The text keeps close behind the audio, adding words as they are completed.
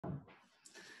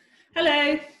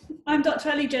Hello, I'm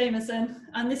Dr. Ellie Jameson,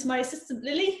 and this is my assistant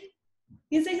Lily.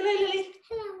 You say hello, Lily?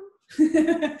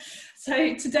 Hello.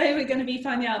 So today we're going to be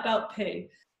finding out about poo.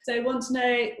 So I want to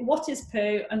know, what is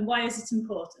poo and why is it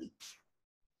important?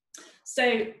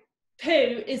 So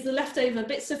poo is the leftover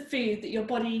bits of food that your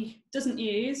body doesn't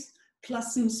use,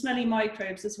 plus some smelly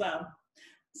microbes as well.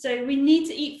 So we need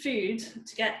to eat food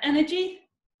to get energy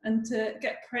and to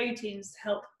get proteins to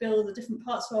help build the different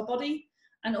parts of our body,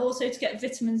 and also to get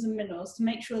vitamins and minerals to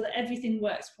make sure that everything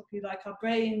works properly, like our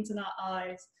brains and our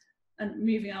eyes and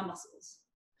moving our muscles.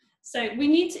 So we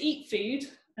need to eat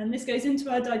food, and this goes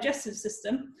into our digestive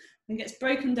system and gets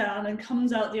broken down and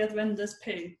comes out the other end as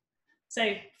poo.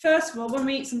 So first of all, when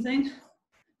we eat something,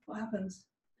 what happens?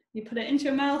 You put it into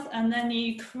your mouth and then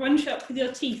you crunch up with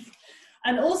your teeth.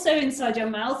 And also inside your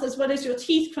mouth, as well as your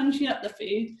teeth crunching up the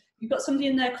food, you've got something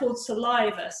in there called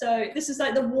saliva. So this is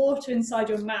like the water inside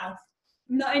your mouth.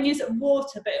 Not only is it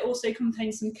water, but it also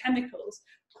contains some chemicals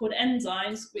called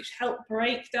enzymes, which help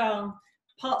break down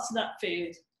parts of that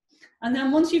food. And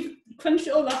then once you've crunched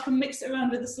it all up and mixed it around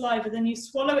with the saliva, then you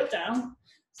swallow it down.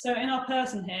 So in our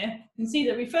person here, you can see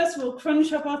that we first of all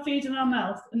crunch up our food in our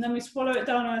mouth, and then we swallow it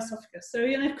down our esophagus. So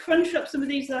we're going to crunch up some of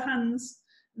these with our hands,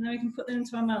 and then we can put them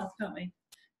into our mouth, can't we?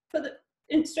 Put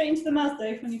it straight into the mouth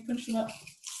though, when you crunch them up.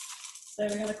 So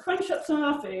we're going to crunch up some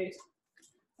of our food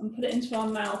and put it into our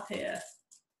mouth here.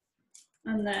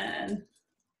 And then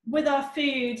with our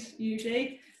food,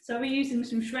 usually, so we're using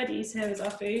some shreddies here as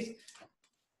our food.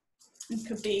 It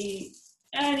could be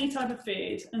any type of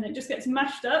food, and it just gets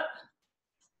mashed up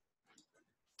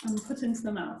and put into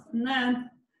the mouth. And then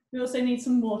we also need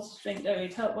some water to drink, don't we,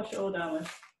 to help wash it all down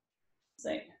with.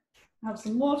 So have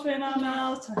some water in our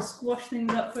mouth to squash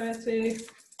things up for us too.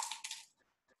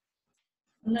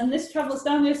 And then this travels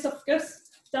down the esophagus,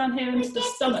 down here into the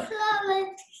stomach.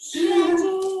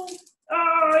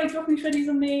 Oh, you're dropping shreddies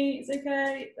on me, it's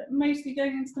okay, but mostly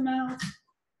going into the mouth.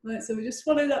 Right, so we just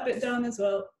swallow that bit down as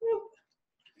well.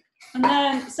 And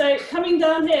then, so coming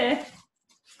down here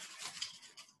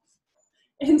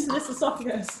into this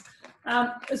esophagus,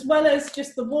 as well as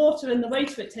just the water and the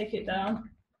weight of it take it down,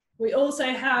 we also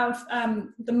have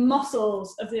the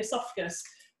muscles of the esophagus.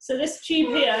 So this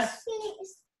tube here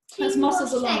has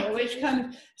muscles along it, which kind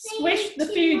of squish the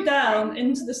food down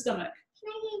into the stomach. Can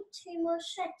I eat 2 more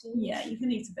shreddies? Yeah, you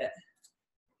can eat a bit.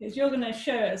 Because you're going to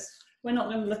show us, we're not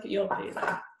going to look at your poo though.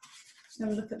 We're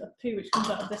going to look at the poo which comes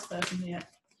out of this person here.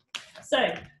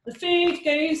 So, the food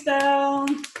goes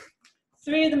down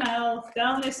through the mouth,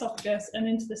 down the esophagus and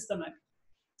into the stomach.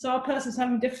 So our person's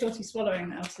having difficulty swallowing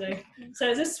now today. So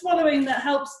it's this swallowing that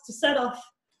helps to set off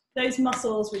those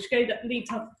muscles which lead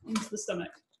up into the stomach.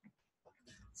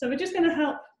 So we're just going to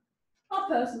help our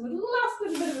person with the last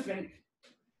little bit of a drink.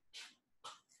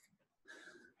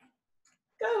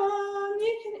 Go on,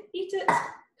 you can eat it.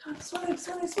 Come on, swallow,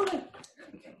 swallow, swallow.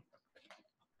 Okay.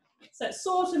 So it's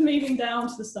sort of moving down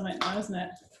to the stomach now, isn't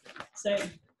it? So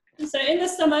in the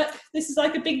stomach, this is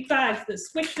like a big bag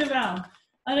that's squished around.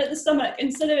 And at the stomach,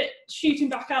 instead of it shooting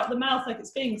back out the mouth like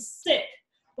it's being sick,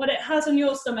 what it has on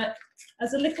your stomach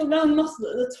has a little round muscle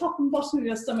at the top and bottom of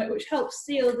your stomach, which helps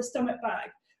seal the stomach bag.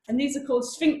 And these are called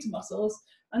sphincter muscles,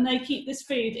 and they keep this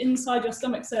food inside your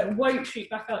stomach so it won't shoot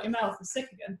back out your mouth and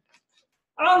sick again.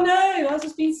 Oh no, I was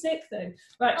just being sick though.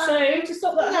 Right, so to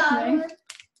stop that happening,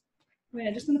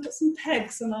 we're just going to put some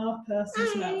pegs on our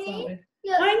person's mouth, aren't we?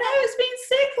 Look. I know, it's been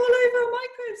sick all over our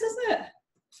microbes, isn't it?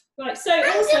 Right, so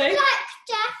also...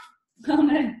 Oh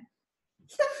no.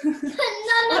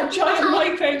 Our giant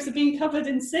microbes have been covered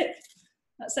in sick.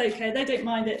 That's okay, they don't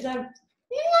mind it. Mine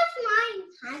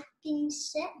has been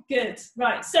sick. Good,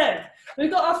 right, so we've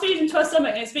got our food into our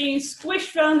stomach, it's being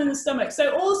squished around in the stomach.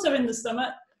 So also in the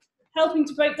stomach, helping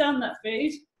to break down that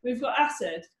food, we've got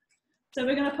acid. So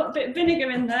we're going to put a bit of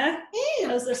vinegar in there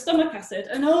as the stomach acid.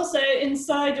 And also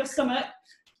inside your stomach,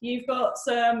 you've got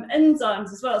some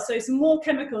enzymes as well. So some more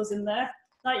chemicals in there,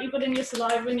 like you've got in your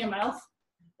saliva in your mouth,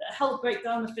 that help break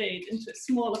down the food into its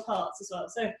smaller parts as well.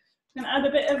 So we're going to add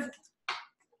a bit of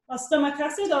our stomach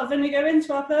acid, our vinegar,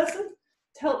 into our person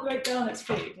to help break down its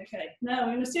food. Okay, now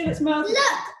we're going to seal its mouth.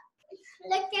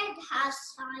 Look at how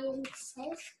science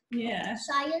says. Yeah.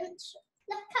 Science.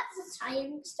 Look at the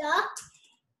science stuff.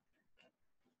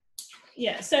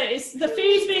 Yeah, so it's the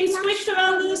food's being squished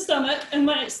around in the stomach, and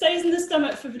when it stays in the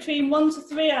stomach for between 1 to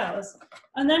 3 hours.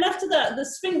 And then after that, the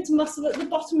sphincter muscle at the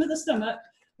bottom of the stomach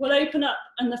will open up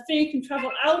and the food can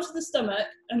travel out of the stomach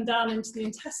and down into the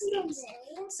intestines.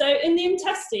 So in the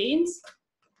intestines,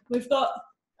 we've got,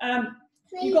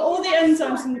 you've got all the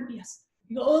enzymes and, yes,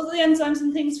 you've got all the enzymes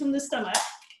and things from the stomach,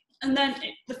 and then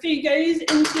the food goes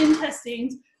into the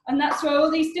intestines And that's where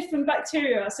all these different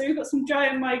bacteria are. So we've got some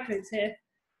giant microbes here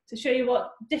to show you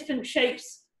what different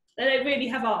shapes. They don't really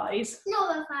have eyes.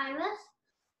 Not a virus.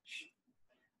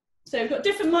 So we've got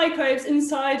different microbes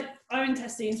inside our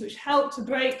intestines which help to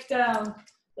break down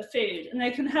the food, and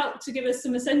they can help to give us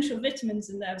some essential vitamins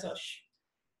in there as well.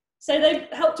 So they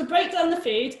help to break down the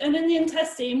food, and in the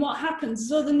intestine what happens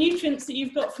is all the nutrients that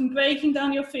you've got from breaking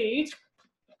down your food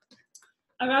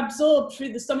are absorbed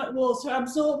through the stomach wall. So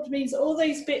absorbed means all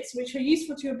those bits which are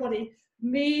useful to your body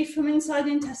move from inside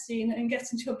the intestine and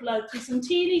get into your blood through some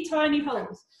teeny tiny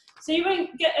holes. So you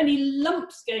won't get any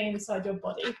lumps going inside your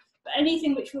body, but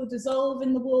anything which will dissolve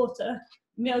in the water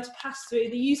and be able to pass through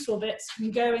the useful bits can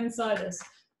go inside us.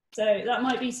 So that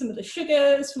might be some of the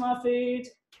sugars from our food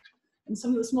and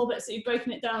some of the small bits that you've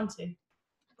broken it down to.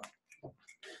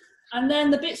 And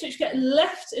then the bits which get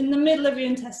left in the middle of your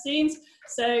intestines,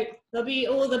 so there'll be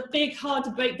all the big, hard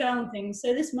to break down things.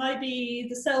 So this might be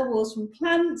the cell walls from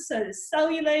plants, so there's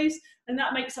cellulose, and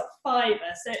that makes up fibre.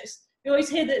 So you always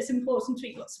hear that it's important to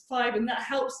eat lots of fibre, and that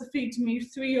helps the food to move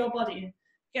through your body,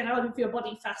 get out of your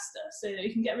body faster, so that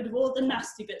you can get rid of all the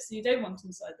nasty bits that you don't want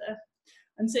inside there.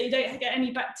 And so you don't get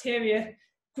any bacteria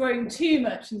growing too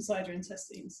much inside your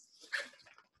intestines.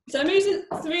 So it moves it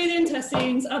through the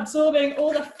intestines, absorbing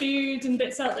all the food and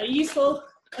bits out that are useful,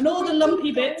 and all the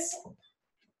lumpy bits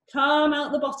come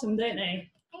out the bottom, don't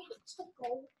they?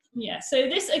 Yeah, so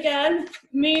this again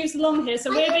moves along here.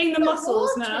 So we're being the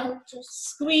muscles now,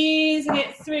 squeezing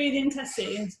it through the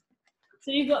intestines.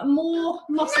 So you've got more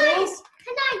muscles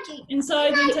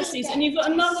inside the intestines, and you've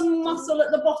got another muscle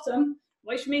at the bottom,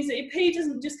 which means that your poo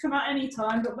doesn't just come out any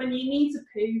time, but when you need to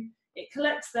poo, it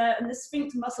collects there, and the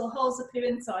sphincter muscle holds the poo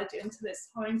inside you until it's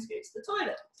time to go to the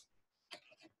toilet.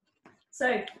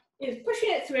 So it's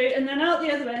pushing it through, and then out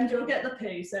the other end you'll get the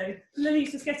poo. So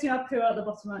Lily's just getting our poo out the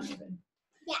bottom, aren't you?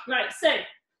 Yeah. Right, so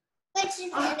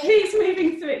our poo's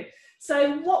moving through.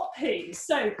 So what poo?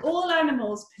 So all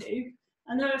animals poo,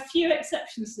 and there are a few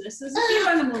exceptions to this. There's a few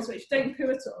animals which don't poo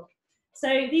at all.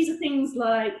 So these are things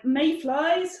like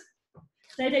mayflies.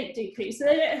 They don't do poo, so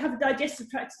they don't have a digestive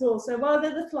tract at all. So while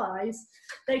they're the flies,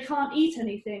 they can't eat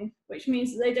anything, which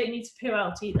means that they don't need to poo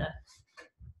out either.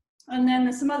 And then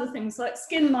there's some other things like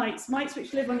skin mites, mites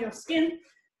which live on your skin.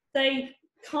 They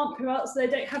can't poo out, so they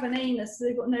don't have an anus, so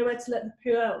they've got nowhere to let the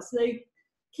poo out. So they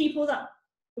keep all that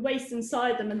waste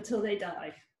inside them until they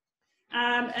die.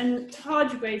 And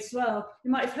tardigrades as well.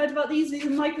 You might have heard about these. These are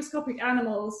microscopic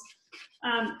animals,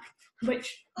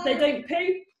 which they don't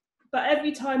poo. But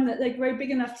every time that they grow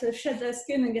big enough to shed their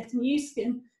skin and get a new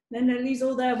skin, then they lose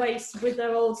all their waste with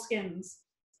their old skins.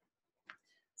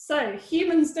 So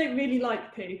humans don't really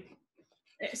like poo.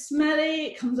 It's smelly,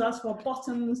 it comes out of our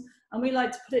bottoms, and we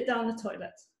like to put it down the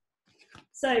toilet.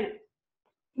 So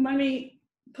when we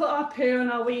put our poo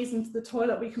and our wees into the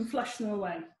toilet, we can flush them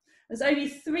away. There's only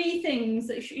 3 things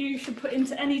that you should put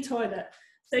into any toilet.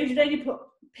 So you should only put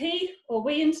pee or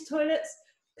wee into toilets,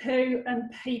 poo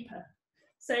and paper.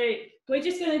 So we're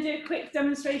just going to do a quick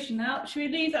demonstration now. Should we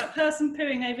leave that person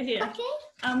pooing over here? Okay.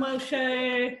 And we'll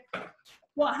show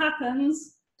what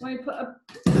happens when we put a...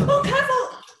 Oh,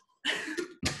 careful!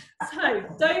 So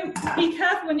don't be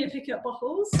careful when you're picking up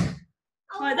bottles.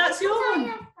 Right, that's your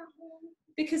one.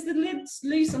 Because the lid's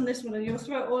loose on this one and you'll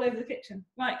throw it all over the kitchen.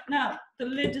 Right, now the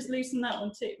lid is loose on that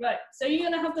one too. Right, so you're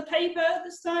going to have the paper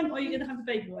this time, or you're going to have the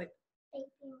baby wipe? Baby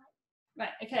wipe.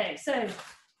 Right, okay, so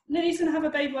Lily's going to have a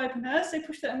baby wipe in her, so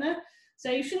push that in there.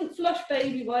 So you shouldn't flush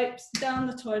baby wipes down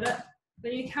the toilet,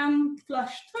 but you can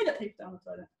flush toilet paper down the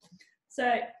toilet.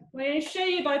 So we're going to show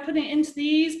you by putting it into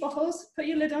these bottles. Put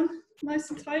your lid on, nice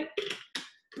and tight.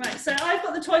 Right, so I've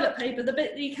got the toilet paper, the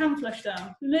bit that you can flush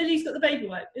down. Lily's got the baby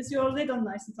wipe. Is your lid on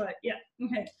nice and tight? Yeah,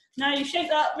 okay. Now you shake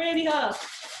that really hard.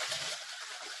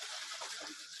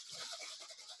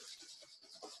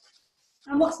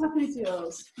 And what's happening to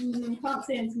yours? Can't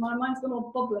see into mine. Mine's gone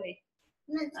all bubbly.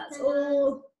 That's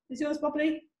all. Is yours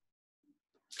bubbly?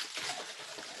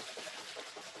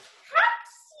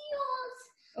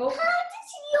 How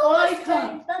does yours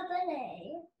go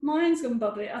bubbly? Mine's gone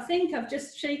bubbly. I think I've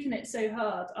just shaken it so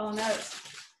hard. Oh no.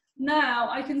 Now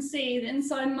I can see that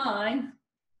inside mine,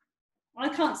 I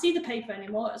can't see the paper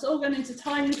anymore. It's all gone into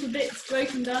tiny little bits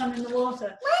broken down in the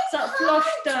water. So that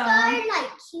flushed down.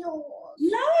 Like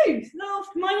yours. No,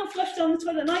 mine will flush down the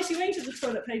toilet nicely. You into the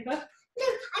toilet paper. No,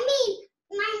 I mean,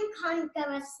 mine can't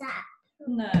go as that.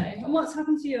 No. And what's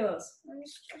happened to yours?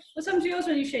 What's happened to yours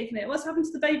when you're shaking it? What's happened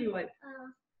to the baby wipe?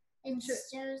 It's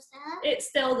still there. It's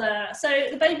still there. So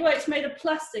the baby wipe's made of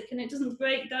plastic and it doesn't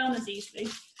break down as easily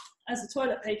as the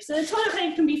toilet paper. So the toilet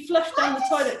paper can be flushed down the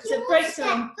toilet because it breaks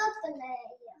down.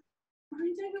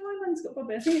 don't know why mine's got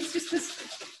bubbly. I think it's just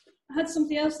because I had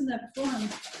something else in there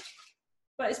beforehand.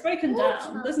 But it's broken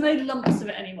down. There's no lumps of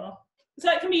it anymore.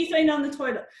 So it can be thrown down the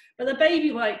toilet. But the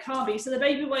baby white can't be. So the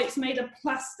baby white's made of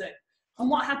plastic. And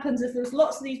what happens if there's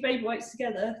lots of these baby whites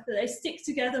together, that they stick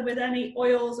together with any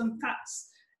oils and fats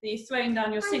that you've thrown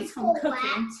down your sink from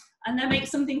cooking, and they make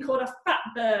something called a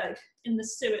fatberg in the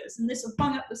sewers, and this will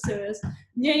bung up the sewers. And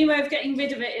the only way of getting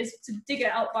rid of it is to dig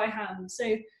it out by hand.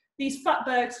 So these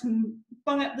fatbergs can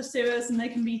bung up the sewers, and they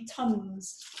can be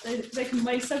tons. They can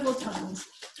weigh several tons.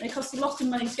 They cost a lot of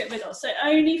money to get rid of. So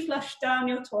only flush down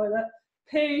your toilet,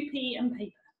 poo, pee and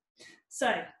paper.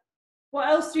 So what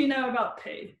else do you know about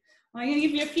poo? I'm going to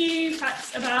give you a few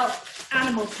facts about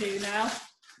animal poo now.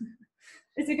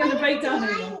 Is it going to break down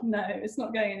anymore? No, it's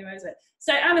not going anywhere, is it?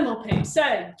 So animal poo.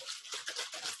 So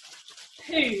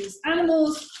poos.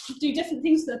 Animals do different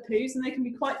things to their poos, and they can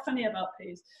be quite funny about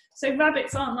poos. So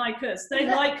rabbits aren't like us. They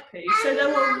like poo. So they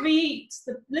will re-eat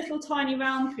the little tiny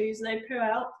round poos they poo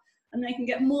out, and they can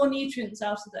get more nutrients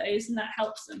out of those, and that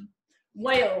helps them.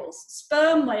 Whales.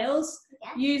 Sperm whales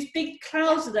use big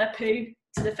clouds of their poo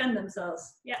to defend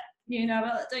themselves. Yeah, you know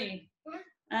about that, don't you?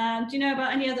 Do you know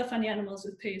about any other funny animals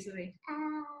with poos, Lily?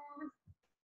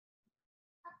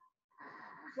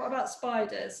 What about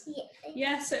spiders?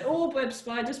 Yeah, so orb web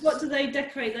spiders, what do they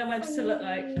decorate their webs to look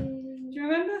like? Do you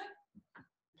remember?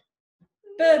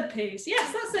 Bird poos.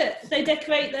 Yes, that's it. They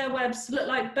decorate their webs to look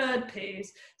like bird poos,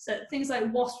 so things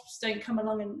like wasps don't come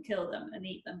along and kill them and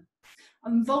eat them.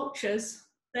 And vultures,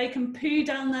 they can poo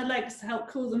down their legs to help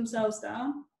cool themselves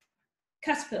down.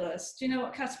 Caterpillars. Do you know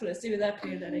what caterpillars do with their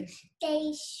poo, Lily?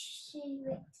 They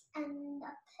shoot and the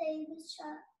poos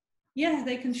up. Yeah,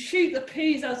 they can shoot the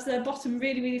poos out of their bottom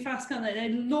really, really fast, can't they? They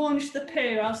launch the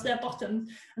poo out of their bottom,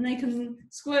 and they can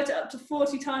squirt it up to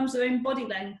 40 times their own body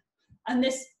length. And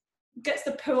this gets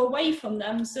the poo away from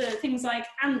them, so that things like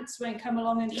ants won't come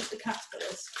along and eat the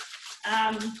caterpillars.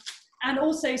 And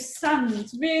also sand,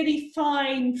 really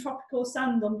fine tropical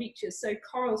sand on beaches, so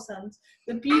coral sand,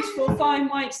 the beautiful fine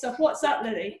white stuff. What's that,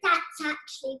 Lily? That's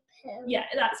actually poo. Yeah,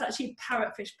 that's actually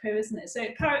parrotfish poo, isn't it? So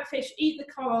parrotfish eat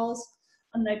the corals,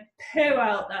 and they poo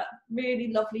out that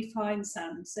really lovely fine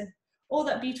sand. So all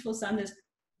that beautiful sand is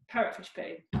parrotfish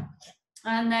poo.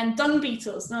 And then dung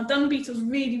beetles. Now dung beetles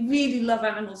really, really love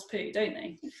animals' poo, don't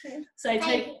they? So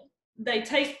they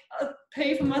take a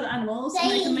poo from other animals,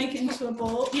 and they can make it into a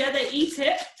ball. Yeah, they eat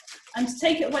it, and to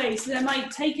take it away, so they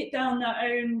might take it down their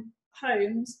own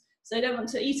homes. So they don't want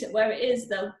to eat it where it is,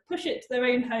 they'll push it to their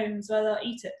own homes where they'll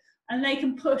eat it. And they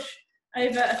can push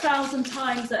over 1,000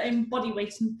 times their own body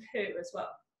weight in poo as well.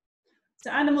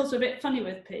 So animals are a bit funny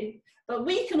with poo, but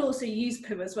we can also use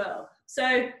poo as well.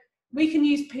 So we can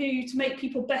use poo to make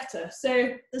people better. So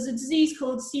there's a disease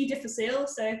called C. difficile.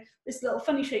 So this little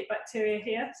funny shaped bacteria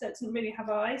here, so it doesn't really have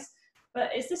eyes,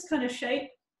 but it's this kind of shape.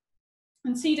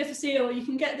 And C. difficile, you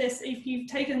can get this if you've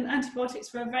taken antibiotics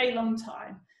for a very long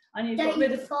time, and you've got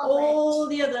rid of all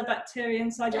the other bacteria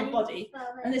inside your body.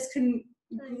 And this can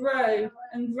grow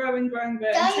and grow and grow and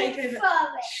grow and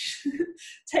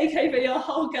take over your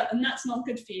whole gut, and that's not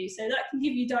good for you. So that can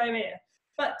give you diarrhea.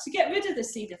 But to get rid of the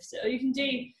C. difficile, you can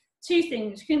do two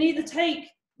things. You can either take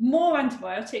more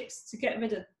antibiotics to get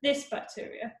rid of this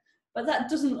bacteria, but that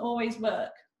doesn't always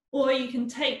work. Or you can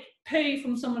take poo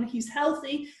from someone who's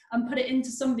healthy and put it into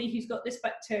somebody who's got this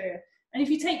bacteria. And if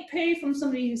you take poo from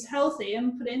somebody who's healthy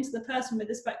and put it into the person with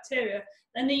this bacteria,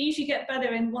 then they usually get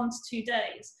better in 1 to 2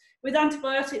 days. With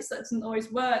antibiotics, that doesn't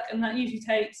always work, and that usually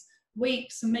takes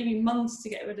weeks and maybe months to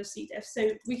get rid of C. diff. So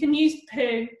we can use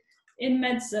poo in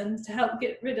medicine to help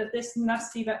get rid of this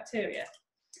nasty bacteria.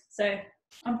 So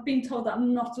I've been told that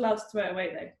I'm not allowed to throw it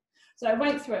away though. So I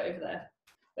won't throw it over there.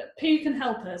 But poo can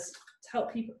help us to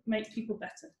help people, make people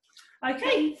better.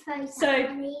 Okay, so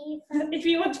if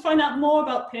you want to find out more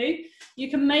about poo,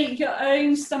 you can make your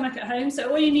own stomach at home.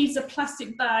 So all you need is a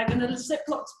plastic bag, and a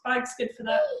Ziploc bag's good for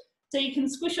that. So you can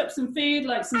squish up some food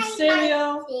like some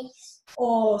cereal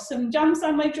or some jam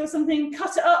sandwich or something,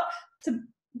 cut it up to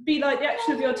be like the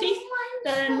action of your teeth,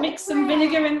 then mix some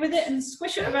vinegar in with it and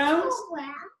squish it around.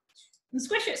 And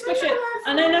squish it,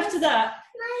 and then after that,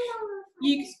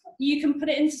 you can put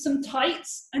it into some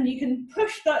tights, and you can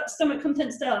push that stomach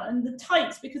contents down, and the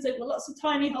tights, because they've got lots of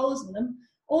tiny holes in them,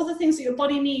 all the things that your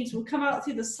body needs will come out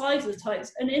through the sides of the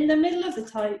tights, and in the middle of the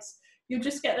tights, you'll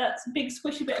just get that big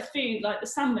squishy bit of food, like the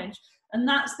sandwich, and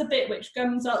that's the bit which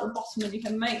comes out the bottom, and you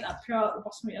can make that poo out the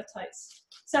bottom of your tights.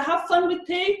 So have fun with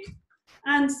poo,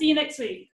 and see you next week.